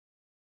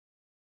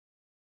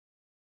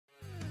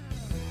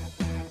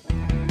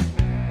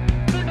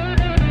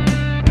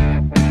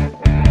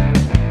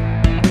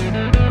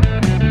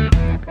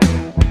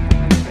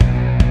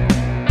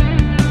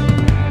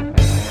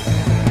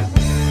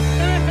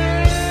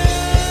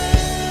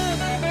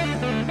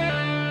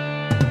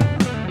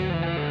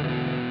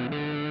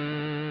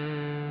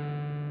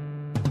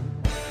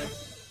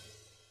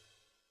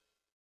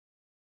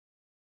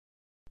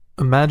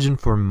Imagine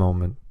for a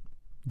moment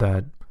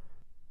that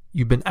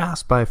you've been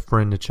asked by a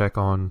friend to check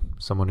on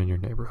someone in your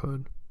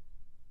neighborhood.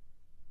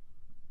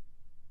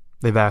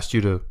 They've asked you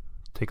to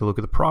take a look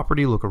at the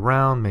property, look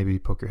around, maybe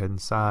poke your head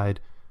inside,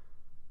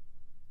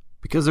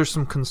 because there's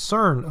some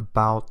concern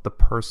about the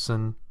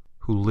person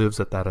who lives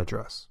at that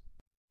address.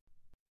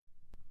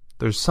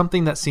 There's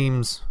something that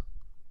seems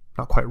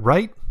not quite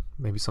right.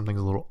 Maybe something's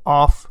a little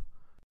off.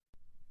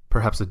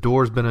 Perhaps the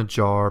door's been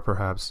ajar.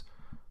 Perhaps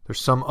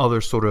there's some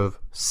other sort of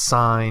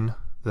sign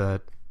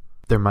that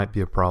there might be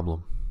a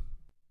problem.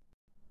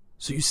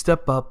 So you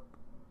step up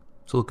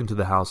to look into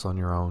the house on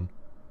your own.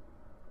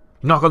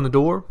 You knock on the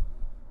door.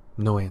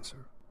 No answer.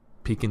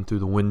 Peeking through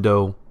the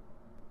window.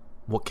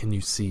 What can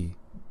you see?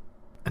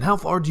 And how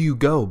far do you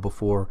go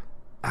before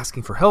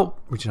asking for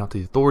help, reaching out to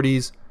the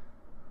authorities?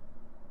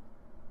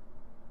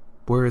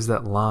 Where is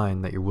that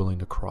line that you're willing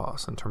to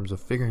cross in terms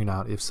of figuring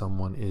out if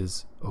someone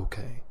is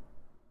okay?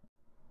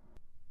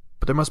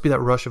 But there must be that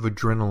rush of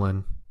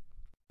adrenaline,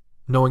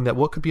 knowing that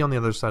what could be on the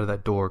other side of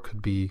that door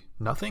could be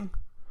nothing?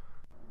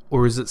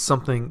 Or is it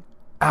something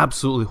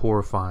absolutely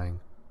horrifying?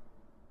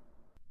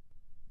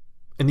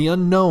 And the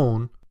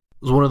unknown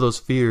is one of those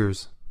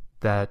fears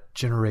that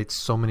generates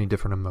so many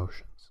different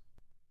emotions.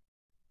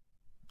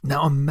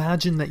 Now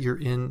imagine that you're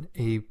in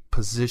a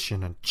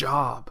position, a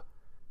job,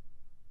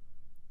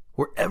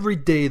 where every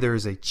day there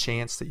is a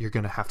chance that you're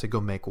going to have to go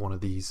make one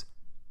of these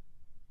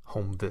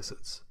home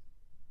visits.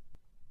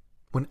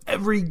 When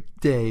every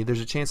day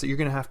there's a chance that you're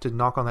going to have to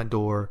knock on that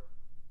door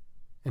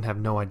and have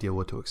no idea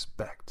what to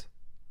expect.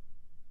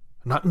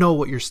 Not know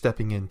what you're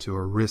stepping into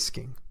or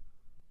risking.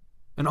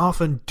 And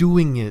often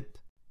doing it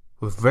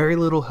with very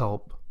little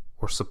help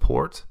or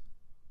support.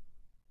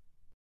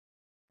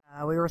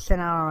 We were sent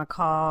out on a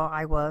call.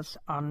 I was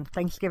on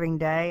Thanksgiving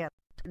Day.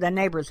 The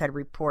neighbors had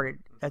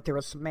reported that there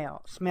was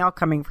smell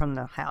coming from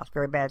the house,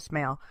 very bad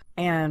smell,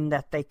 and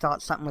that they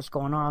thought something was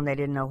going on. They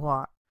didn't know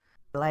what.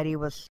 The lady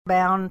was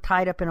bound,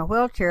 tied up in a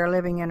wheelchair,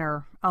 living in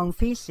her own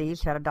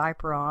feces, had a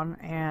diaper on,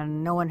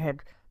 and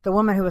the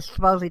woman who was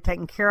supposedly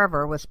taking care of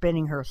her was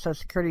spending her Social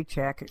Security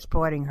check,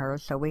 exploiting her,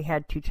 so we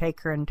had to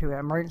take her into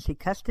emergency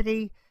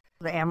custody.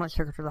 The ambulance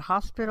took her to the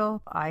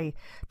hospital. I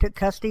took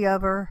custody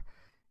of her.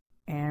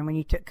 And when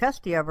you took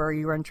custody of her,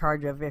 you were in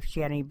charge of if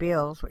she had any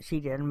bills, which she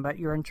didn't, but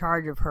you were in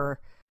charge of her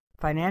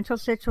financial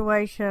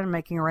situation,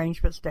 making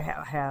arrangements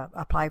to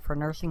apply for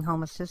nursing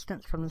home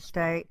assistance from the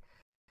state,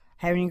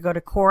 having to go to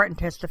court and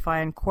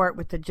testify in court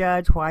with the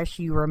judge why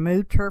she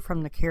removed her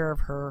from the care of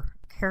her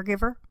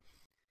caregiver,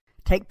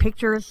 take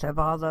pictures of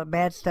all the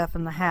bad stuff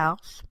in the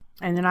house.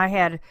 And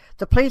then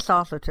the police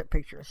also took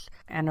pictures.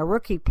 And a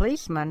rookie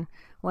policeman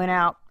went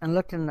out and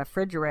looked in the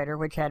refrigerator,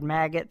 which had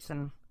maggots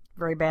and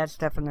very bad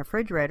stuff in the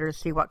refrigerator, to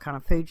see what kind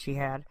of food she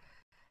had.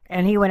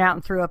 And he went out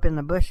and threw up in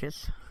the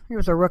bushes. He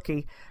was a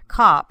rookie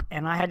cop,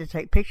 and I had to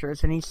take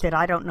pictures. And he said,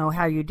 "I don't know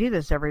how you do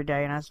this every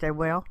day." And I said,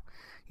 "Well,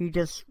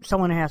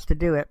 someone has to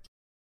do it."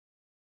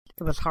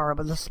 It was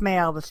horrible. The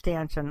smell, the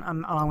stench, and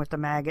along with the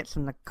maggots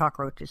and the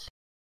cockroaches.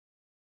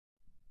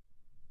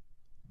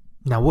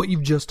 Now, what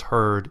you've just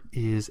heard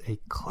is a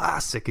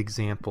classic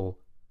example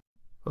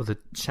of the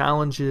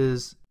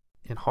challenges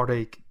and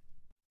heartache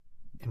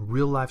and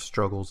real-life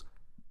struggles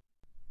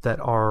that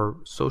our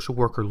social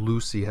worker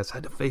Lucy has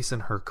had to face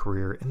in her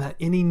career, and that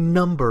any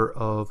number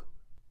of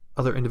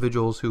other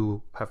individuals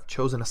who have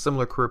chosen a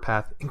similar career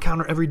path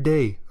encounter every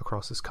day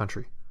across this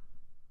country.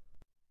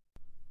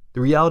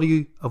 The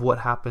reality of what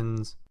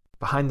happens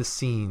behind the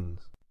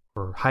scenes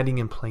or hiding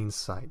in plain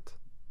sight.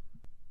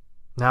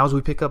 Now, as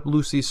we pick up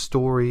Lucy's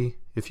story,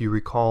 if you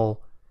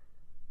recall,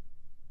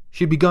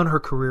 she'd begun her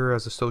career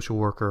as a social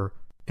worker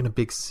in a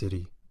big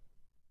city.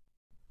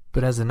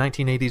 But as the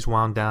 1980s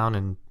wound down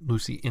and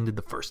Lucy ended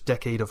the first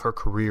decade of her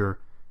career,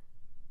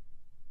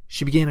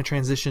 she began a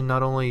transition,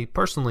 not only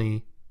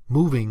personally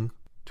moving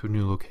to a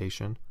new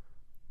location,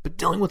 but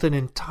dealing with an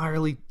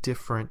entirely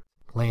different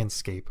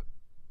landscape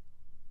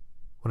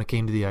when it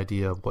came to the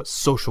idea of what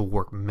social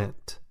work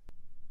meant.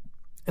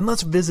 And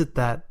let's visit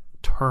that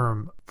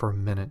term for a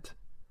minute.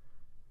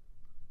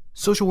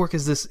 Social work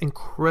is this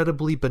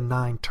incredibly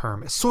benign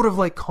term. It's sort of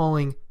like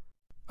calling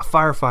a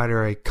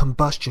firefighter a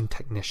combustion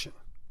technician,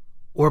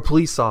 or a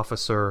police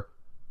officer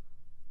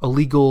a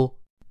legal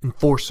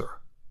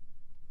enforcer.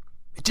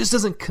 It just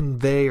doesn't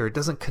convey, or it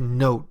doesn't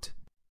connote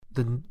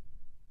the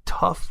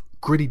tough,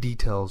 gritty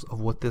details of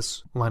what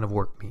this line of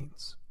work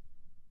means.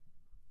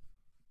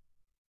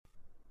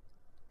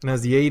 And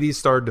as the 80s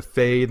started to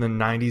fade and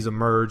the 90s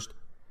emerged,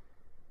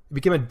 it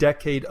became a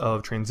decade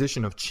of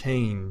transition, of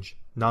change,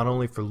 not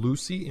only for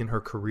Lucy in her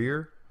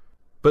career,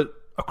 but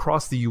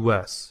across the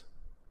U.S.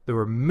 There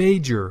were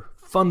major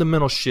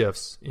fundamental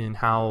shifts in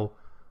how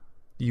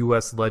the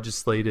U.S.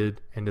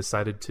 legislated and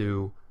decided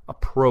to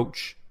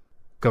approach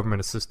government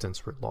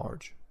assistance writ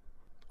large.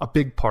 A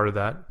big part of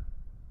that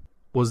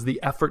was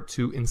the effort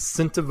to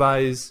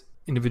incentivize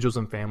individuals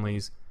and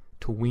families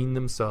to wean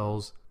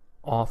themselves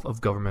off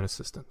of government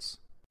assistance.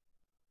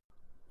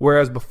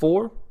 Whereas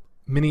before,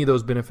 many of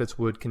those benefits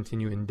would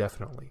continue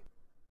indefinitely.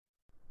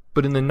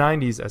 But in the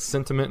 90s, as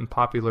sentiment and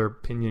popular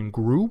opinion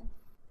grew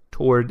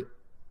toward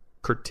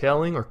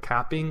curtailing or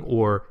capping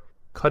or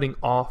cutting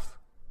off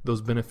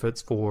those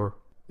benefits for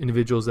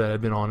individuals that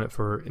had been on it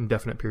for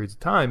indefinite periods of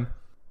time,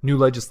 new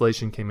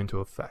legislation came into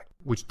effect,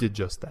 which did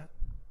just that.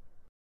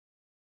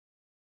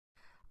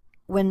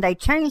 When they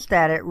changed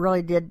that, it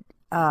really did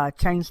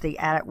change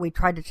we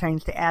tried to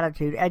change the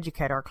attitude,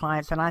 educate our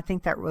clients, and I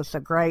think that was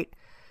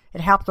it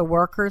helped the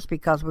workers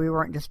because we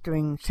weren't just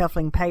doing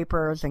shuffling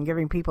papers and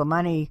giving people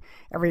money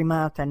every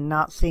month and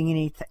not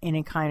seeing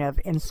any kind of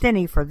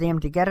incentive for them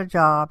to get a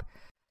job.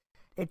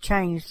 It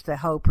changed the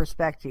whole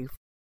perspective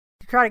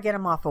to try to get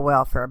them off of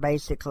welfare,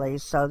 basically.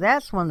 So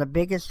that's one of the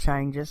biggest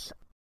changes.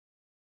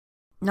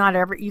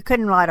 You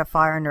couldn't light a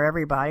fire under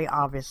everybody,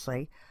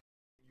 obviously.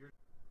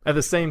 At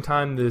the same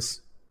time,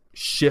 this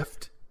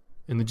shift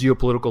in the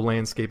geopolitical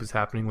landscape is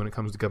happening when it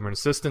comes to government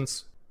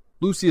assistance.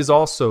 Lucy is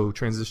also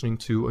transitioning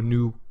to a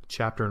new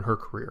chapter in her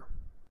career.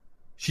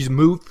 She's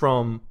moved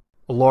from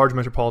a large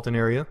metropolitan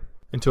area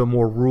into a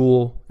more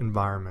rural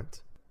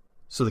environment.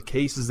 So the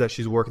cases that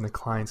she's working, the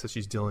clients that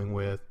she's dealing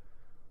with,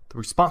 the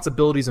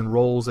responsibilities and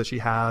roles that she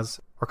has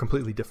are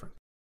completely different.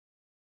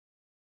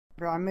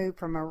 I moved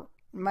from a large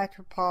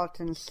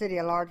metropolitan city,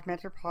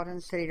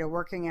 to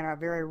working in a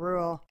very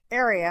rural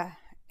area,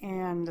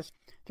 and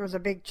there was a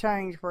big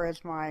change,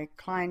 whereas my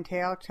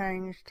clientele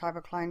changed, type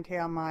of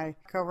clientele,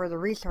 the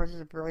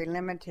resources are very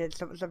limited,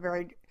 so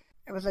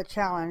it was a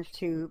challenge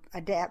to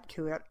adapt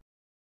to it.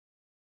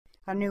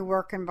 A new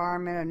work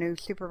environment, a new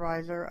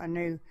supervisor,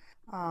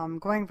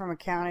 going from a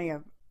county,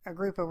 a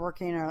group of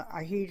working in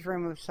a huge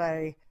room of,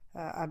 say,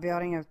 a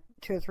building of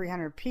 200 or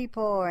 300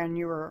 people, and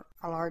you were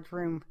a large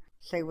room,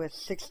 say, with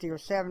 60 or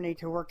 70,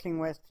 to working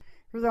with,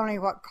 you were only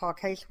what called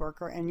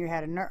caseworker, and you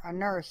had a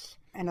nurse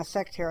and a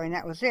secretary, and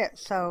that was it.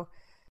 So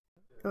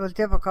it was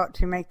difficult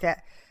to make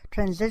that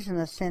transition, in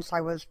the sense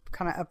I was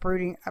kind of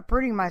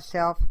uprooting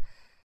myself.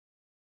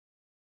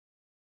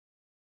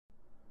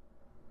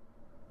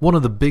 One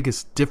of the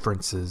biggest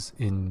differences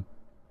in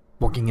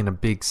working in a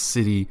big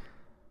city,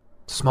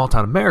 small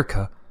town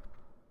America,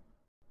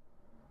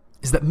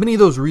 is that many of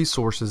those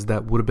resources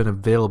that would have been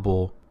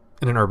available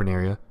in an urban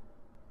area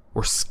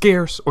were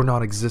scarce or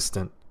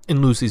non-existent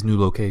in Lucy's new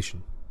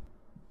location.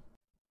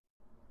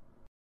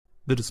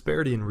 The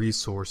disparity in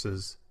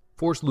resources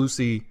forced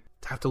Lucy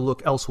to have to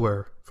look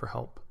elsewhere for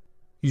help.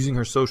 Using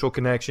her social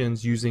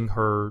connections, using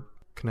her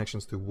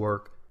connections through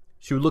work,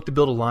 she would look to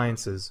build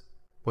alliances,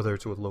 whether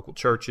it's with local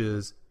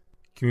churches,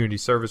 community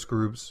service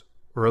groups,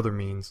 or other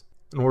means,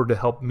 in order to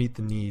help meet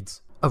the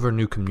needs of her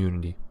new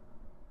community.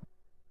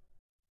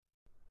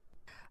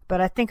 But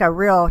I think a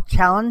real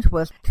challenge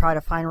was to try to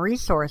find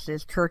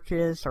resources,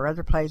 churches or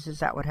other places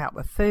that would help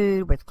with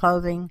food, with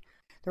clothing.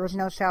 There was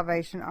no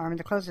Salvation Army.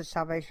 The closest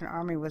Salvation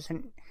Army was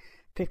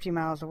 50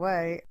 miles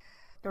away.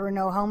 There were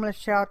no homeless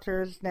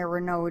shelters. There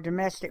were no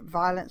domestic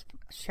violence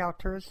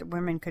shelters that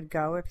women could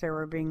go if they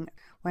were wanting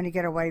to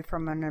get away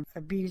from an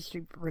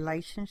abusive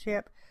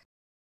relationship.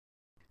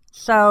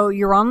 So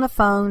you're on the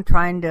phone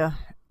trying to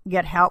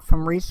get help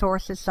from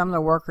resources. Some of the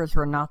workers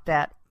were not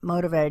that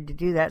motivated to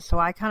do that, so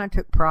I kind of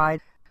took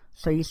pride.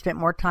 So you spent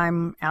more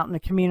time out in the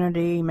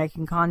community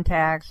making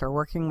contacts or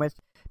working with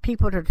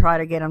people to try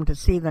to get them to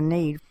see the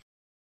need.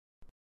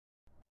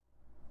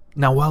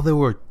 Now, while there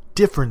were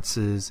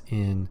differences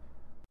in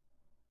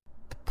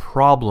the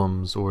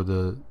problems or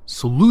the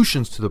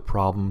solutions to the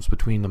problems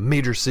between a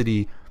major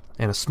city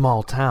and a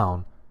small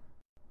town,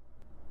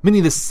 many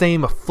of the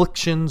same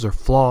afflictions or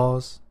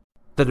flaws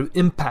that have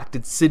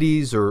impacted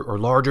cities or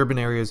large urban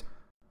areas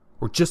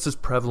were just as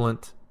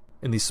prevalent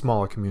in these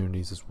smaller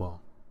communities as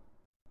well.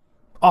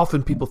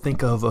 Often people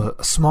think of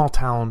a small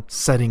town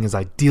setting as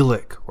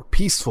idyllic or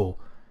peaceful,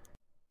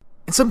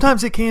 and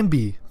sometimes it can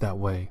be that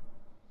way.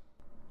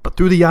 But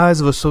through the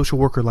eyes of a social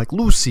worker like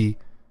Lucy,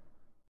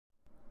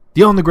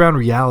 the on-the-ground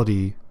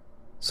reality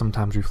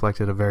sometimes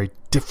reflected a very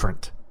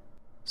different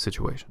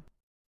situation.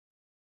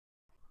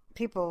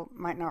 People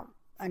might not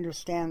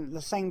understand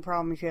the same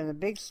problems you have in the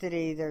big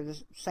city. They're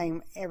the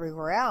same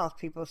everywhere else.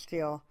 People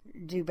still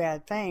do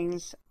bad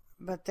things,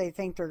 but they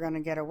think they're going to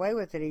get away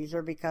with it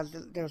easier because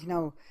there's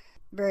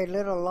very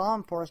little law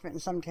enforcement in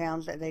some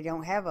towns. That they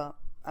don't have a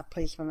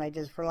policeman. They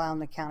just rely on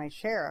the county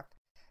sheriff.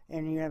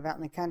 And you live out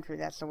in the country,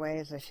 that's the way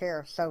it is, a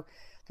sheriff. So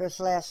there's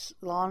less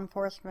law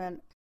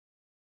enforcement.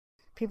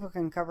 People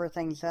can cover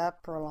things up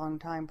for a long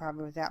time,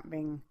 probably without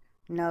being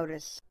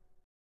noticed.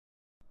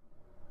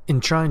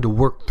 In trying to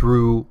work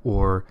through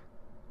or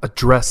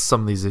address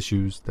some of these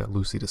issues that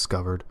Lucy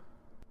discovered,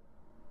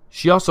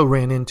 she also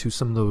ran into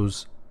some of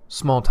those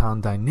small town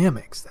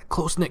dynamics, that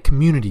close-knit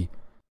community,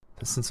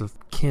 that sense of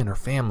kin or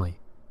family,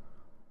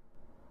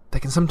 that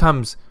can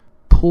sometimes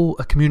pull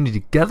a community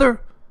together,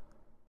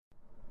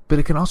 but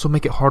it can also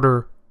make it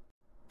harder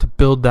to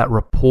build that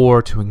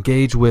rapport, to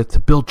engage with, to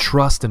build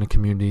trust in a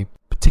community,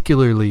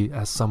 particularly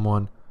as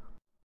someone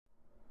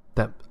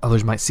that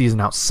others might see as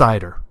an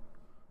outsider.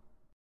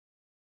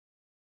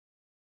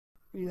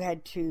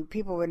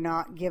 People would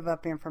not give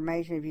up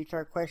information if you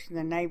started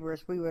questioning the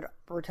neighbors. We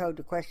were told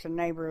to question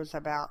neighbors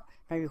about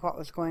maybe what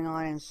was going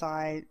on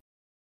inside.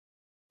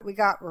 We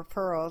got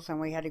referrals and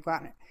we had to go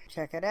out and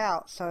check it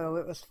out. So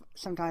it was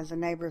sometimes the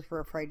neighbors were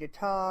afraid to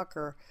talk,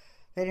 or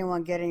they didn't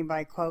want to get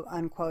anybody, quote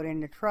unquote,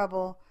 into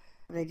trouble.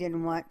 They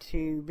didn't want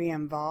to be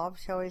involved,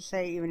 shall we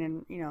say,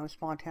 even in,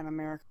 small town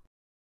America.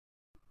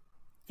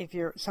 If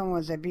someone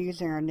was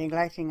abusing or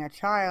neglecting a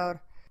child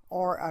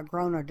or a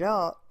grown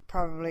adult,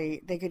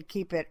 probably they could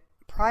keep it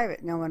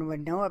private. No one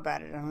would know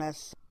about it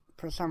unless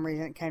for some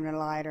reason it came to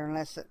light, or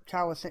unless the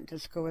child was sent to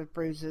school with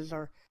bruises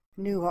or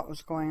knew what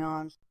was going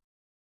on.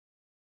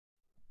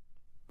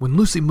 When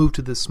Lucy moved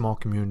to this small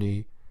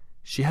community,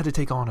 she had to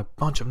take on a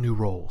bunch of new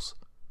roles.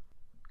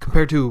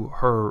 Compared to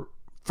her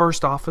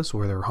first office,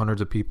 where there were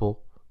hundreds of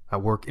people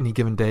at work any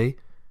given day,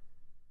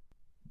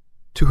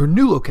 to her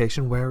new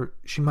location where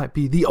she might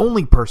be the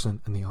only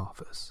person in the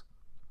office.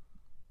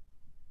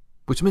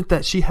 Which meant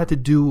that she had to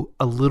do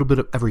a little bit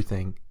of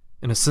everything,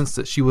 in a sense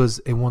that she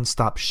was a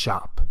one-stop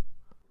shop.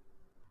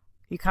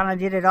 You kind of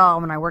did it all.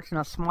 When I worked in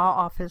a small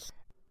office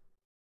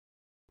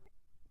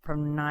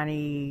from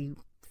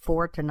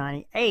 94 to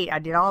 98, I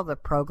did all the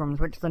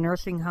programs, went to the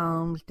nursing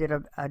homes, did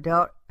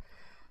adult.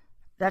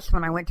 That's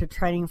when I went to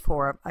training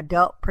for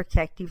Adult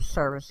Protective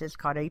Services,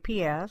 called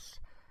APS,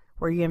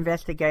 where you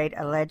investigate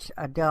alleged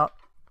adult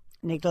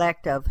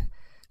neglect of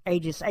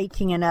ages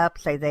 18 and up,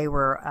 say they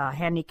were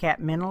handicapped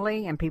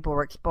mentally and people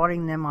were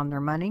exploiting them on their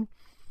money.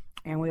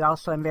 And we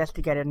also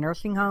investigated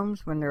nursing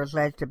homes when there was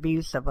alleged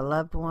abuse of a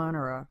loved one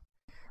or a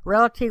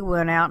relative. We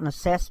went out and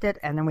assessed it,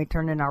 and then we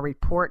turned in our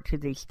report to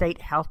the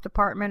state health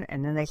department,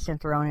 and then they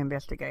sent their own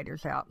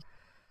investigators out.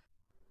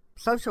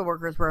 Social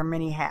workers wear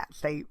many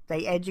hats. They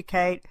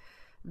educate.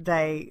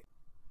 I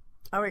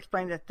would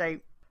explain that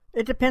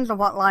it depends on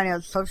what line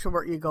of social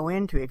work you go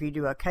into. If you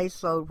do a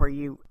caseload where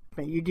you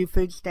do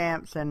food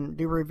stamps and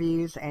do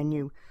reviews and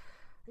you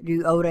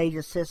do old age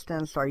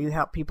assistance, or you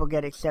help people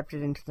get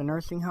accepted into the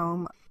nursing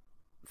home.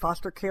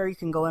 Foster care, you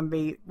can go and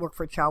work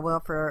for child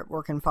welfare,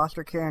 work in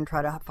foster care and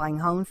try to find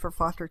homes for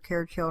foster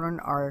care children,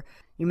 or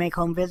you make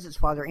home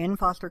visits while they're in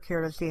foster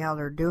care to see how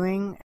they're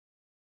doing.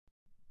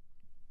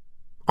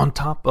 On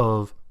top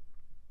of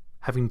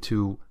having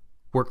to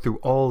work through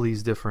all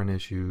these different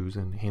issues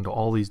and handle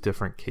all these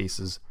different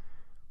cases,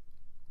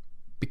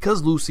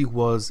 because Lucy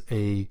was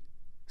a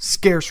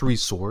scarce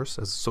resource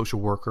as a social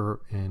worker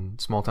in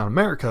small town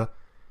America,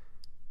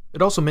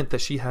 it also meant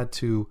that she had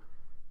to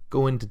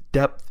go into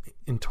depth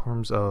in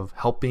terms of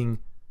helping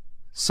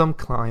some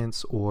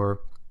clients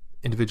or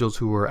individuals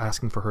who were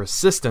asking for her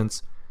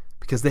assistance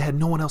because they had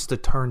no one else to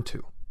turn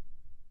to.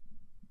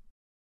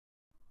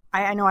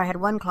 I know I had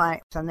one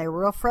client, and they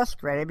were real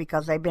frustrated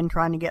because they'd been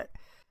trying to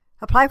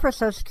apply for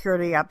Social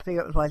Security, I think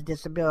it was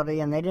disability,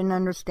 and they didn't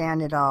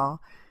understand it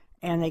all,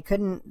 and they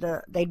couldn't.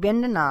 They'd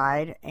been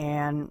denied,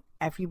 and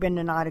after you've been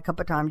denied a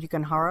couple of times, you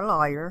can hire a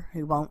lawyer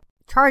who won't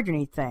charge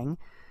anything,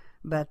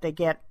 but they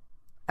get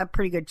a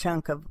pretty good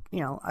chunk of,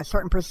 a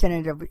certain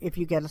percentage of if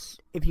you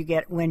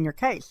win your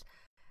case.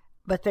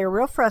 But they were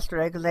real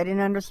frustrated because they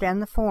didn't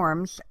understand the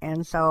forms,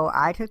 and so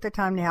I took the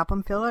time to help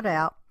them fill it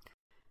out.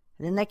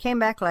 And then they came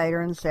back later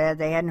and said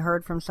they hadn't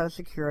heard from Social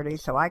Security,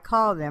 so I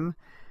called them,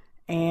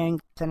 and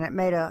it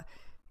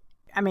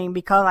made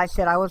because I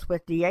said I was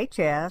with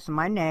DHS,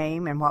 my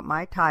name and what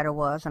my title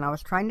was, and I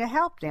was trying to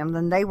help them,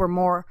 then they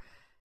were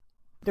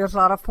there's a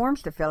lot of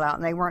forms to fill out,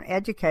 and they weren't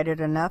educated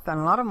enough, and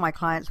a lot of my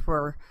clients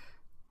were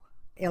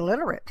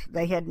illiterate.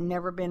 They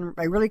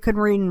really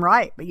couldn't read and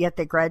write, but yet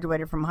they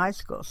graduated from high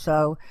school.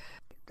 So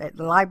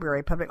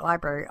the public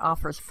library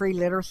offers free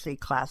literacy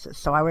classes.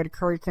 So I would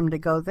encourage them to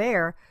go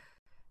there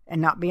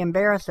and not be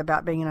embarrassed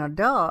about being an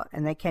adult,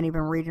 and they can't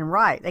even read and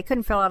write. They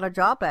couldn't fill out a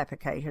job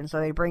application,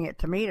 so they bring it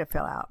to me to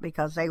fill out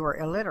because they were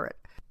illiterate.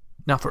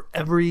 Now, for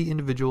every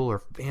individual or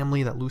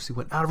family that Lucy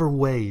went out of her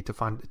way to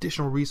find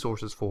additional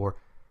resources for,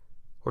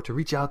 or to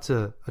reach out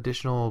to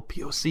additional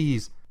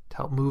POCs to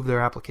help move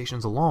their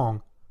applications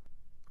along,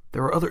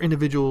 there are other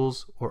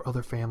individuals or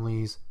other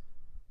families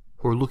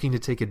who are looking to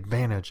take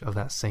advantage of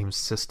that same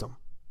system,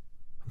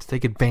 and to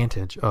take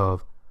advantage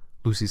of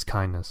Lucy's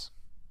kindness.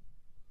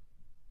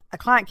 A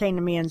client came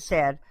to me and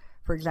said,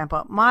 for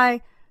example,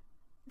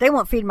 they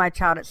won't feed my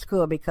child at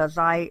school because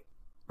I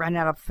ran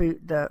out of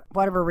food,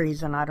 whatever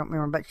reason, I don't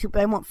remember, but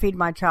they won't feed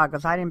my child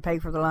because I didn't pay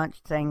for the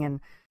lunch thing,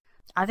 and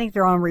I think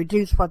they're on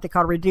what they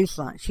call reduced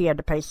lunch. She had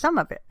to pay some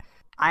of it.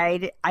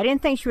 I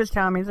didn't think she was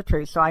telling me the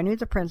truth, so I knew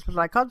the principal.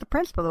 I called the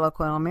principal of the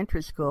local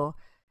elementary school,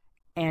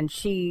 and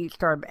she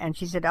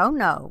said, "Oh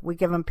no, we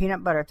give them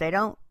peanut butter. If they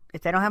don't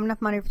have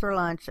enough money for their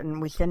lunch,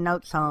 and we send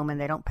notes home, and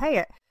they don't pay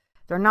it,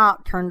 they're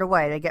not turned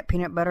away. They get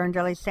peanut butter and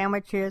jelly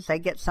sandwiches. They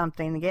get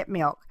something. They get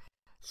milk."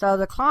 So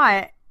the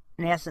client,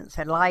 in essence,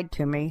 had lied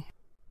to me.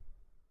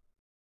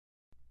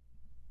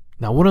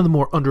 Now, one of the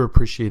more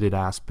underappreciated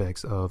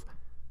aspects of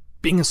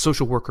being a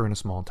social worker in a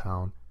small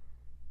town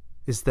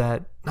is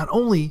that not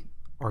only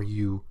are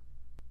you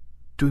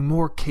doing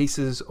more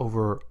cases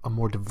over a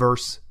more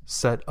diverse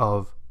set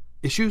of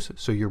issues,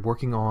 so you're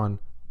working on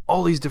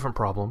all these different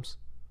problems,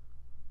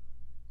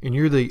 and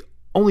you're the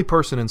only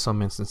person in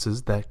some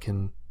instances that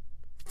can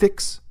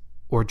fix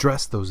or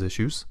address those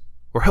issues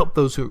or help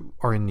those who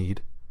are in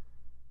need.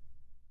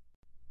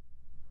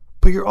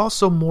 But you're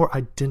also more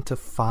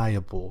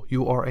identifiable.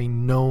 You are a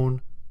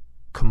known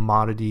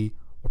commodity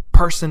or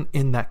person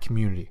in that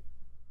community.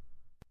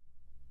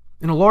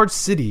 In a large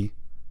city,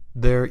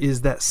 there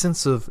is that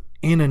sense of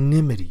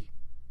anonymity.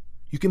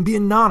 You can be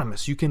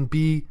anonymous. You can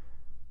be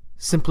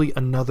simply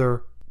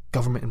another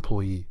government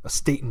employee, a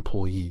state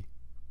employee.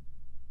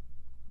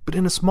 But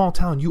in a small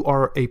town, you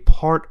are a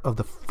part of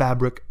the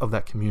fabric of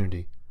that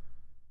community.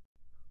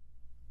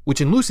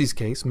 Which in Lucy's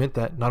case meant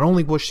that not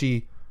only was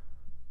she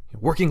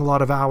working a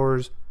lot of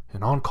hours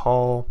and on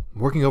call,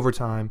 working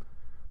overtime,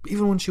 but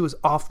even when she was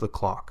off the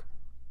clock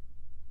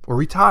or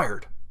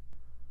retired,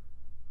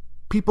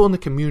 people in the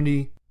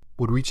community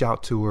would reach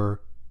out to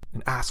her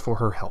and ask for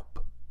her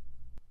help.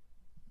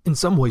 In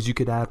some ways, you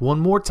could add one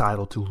more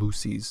title to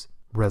Lucy's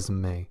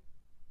resume.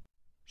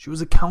 She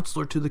was a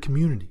counselor to the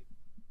community.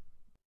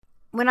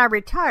 When I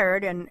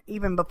retired, and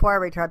even before I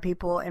retired,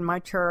 people in my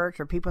church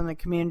or people in the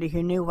community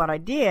who knew what I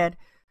did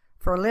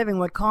for a living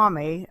would call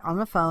me on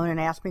the phone and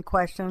ask me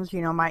questions.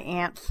 You know, my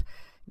aunt's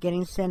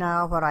getting sent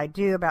out, what I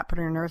do about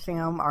putting her in a nursing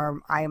home,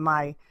 or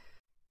my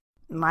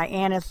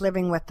aunt is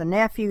living with the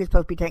nephew who's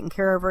supposed to be taking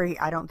care of her.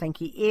 I don't think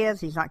he is.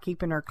 He's not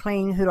keeping her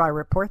clean. Who do I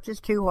report this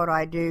to? What do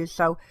I do?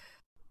 So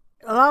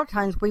a lot of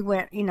times we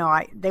went,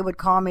 they would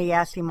call me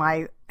asking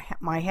my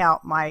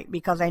help,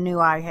 because I knew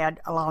I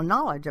had a lot of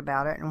knowledge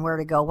about it and where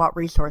to go, what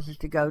resources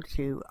to go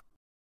to.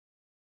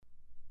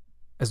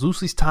 As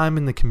Lucy's time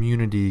in the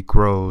community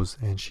grows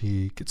and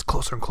she gets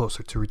closer and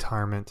closer to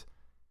retirement,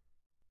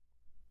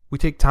 we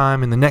take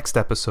time in the next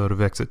episode of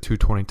Exit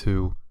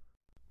 222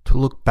 to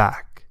look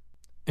back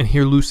and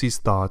hear Lucy's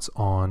thoughts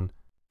on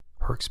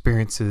her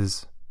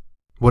experiences,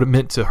 what it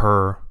meant to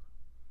her,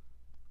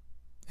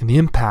 and the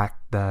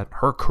impact that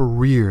her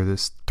career,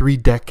 this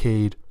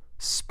 3-decade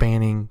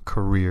spanning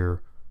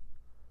career,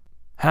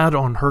 had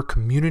on her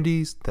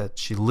communities that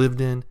she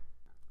lived in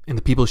and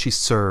the people she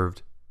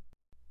served.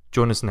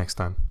 Join us next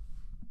time.